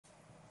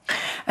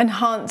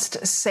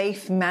Enhanced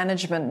safe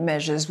management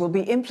measures will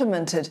be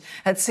implemented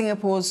at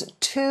Singapore's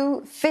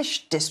 2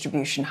 fish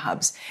distribution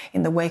hubs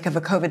in the wake of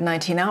a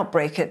COVID-19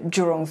 outbreak at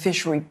Jurong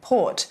Fishery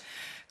Port.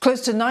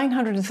 Close to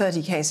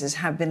 930 cases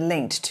have been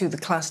linked to the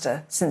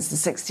cluster since the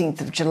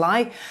 16th of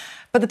July.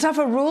 But the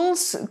tougher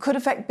rules could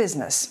affect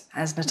business,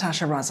 as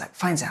Natasha Razak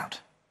finds out.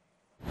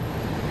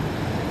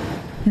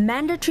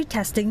 Mandatory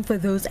testing for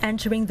those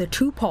entering the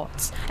 2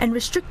 ports and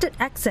restricted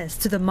access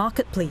to the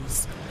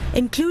marketplace,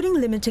 including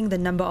limiting the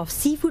number of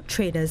seafood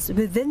traders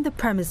within the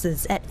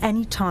premises at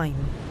any time.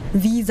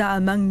 These are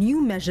among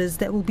new measures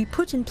that will be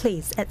put in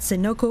place at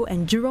Senoko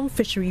and Jurong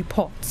Fishery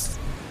Ports.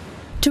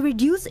 To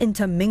reduce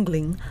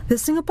intermingling, the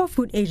Singapore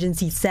Food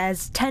Agency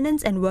says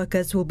tenants and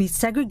workers will be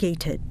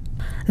segregated.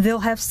 They'll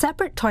have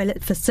separate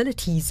toilet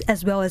facilities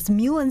as well as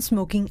meal and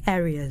smoking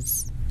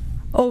areas.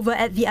 Over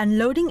at the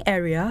unloading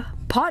area,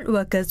 port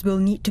workers will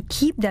need to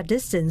keep their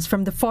distance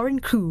from the foreign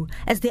crew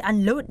as they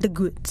unload the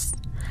goods.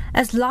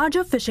 As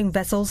larger fishing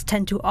vessels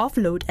tend to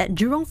offload at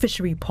Jurong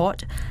Fishery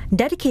Port,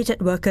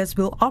 dedicated workers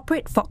will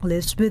operate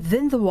forklifts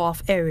within the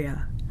wharf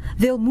area.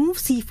 They'll move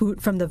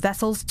seafood from the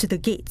vessels to the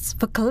gates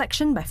for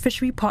collection by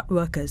fishery port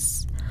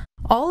workers.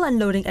 All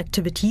unloading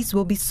activities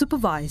will be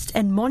supervised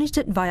and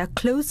monitored via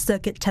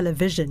closed-circuit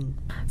television.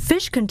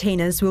 Fish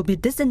containers will be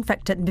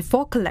disinfected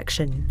before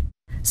collection.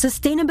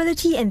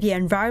 Sustainability and the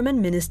Environment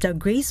Minister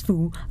Grace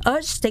Fu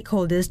urged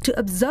stakeholders to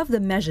observe the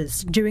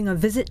measures during a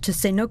visit to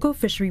Senoko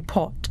Fishery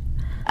Port.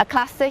 A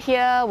cluster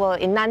here will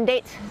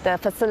inundate the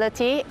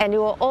facility and it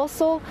will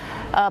also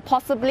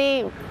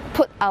possibly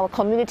put our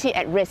community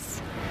at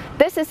risk.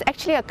 This is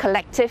actually a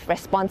collective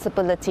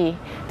responsibility.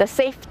 The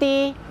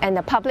safety and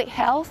the public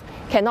health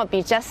cannot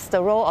be just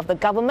the role of the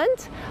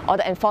government or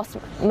the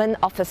enforcement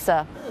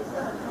officer.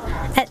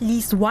 At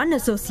least one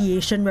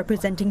association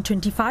representing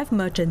 25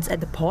 merchants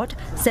at the port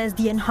says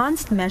the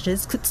enhanced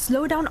measures could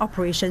slow down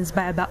operations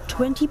by about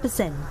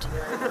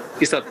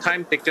 20%. It's a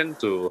time taken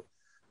to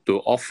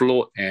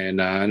offload and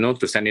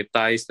to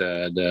sanitize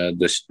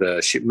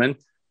the shipment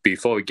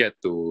before we get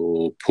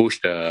to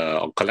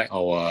collect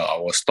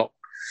our stock.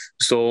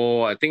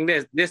 So I think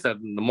that's the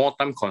more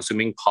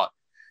time-consuming part.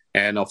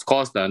 And of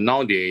course,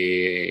 now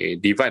they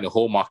divide the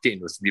whole market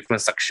into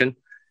different sections.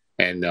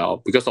 And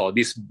because of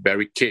this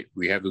barricade,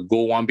 we have to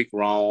go one big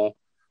round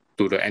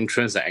to the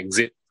entrance and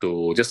exit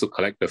just to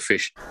collect the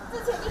fish.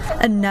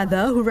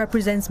 Another, who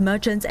represents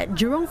merchants at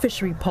Jurong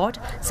Fishery Port,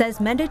 says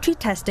mandatory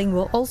testing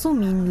will also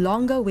mean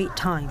longer wait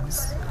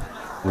times.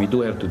 We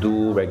do have to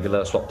do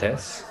regular swab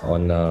tests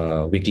on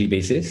a weekly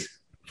basis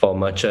for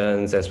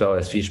merchants as well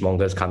as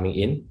fishmongers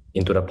coming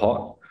into the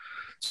port.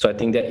 So I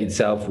think that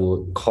itself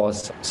would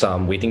cause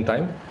some waiting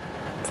time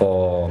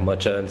for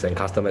merchants and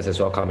customers as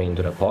well coming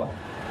into the port.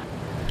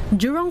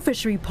 Jurong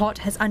Fishery Port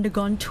has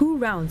undergone 2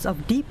 rounds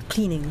of deep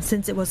cleaning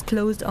since it was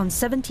closed on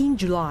 17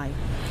 July.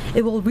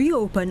 It will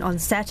reopen on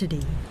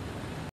Saturday.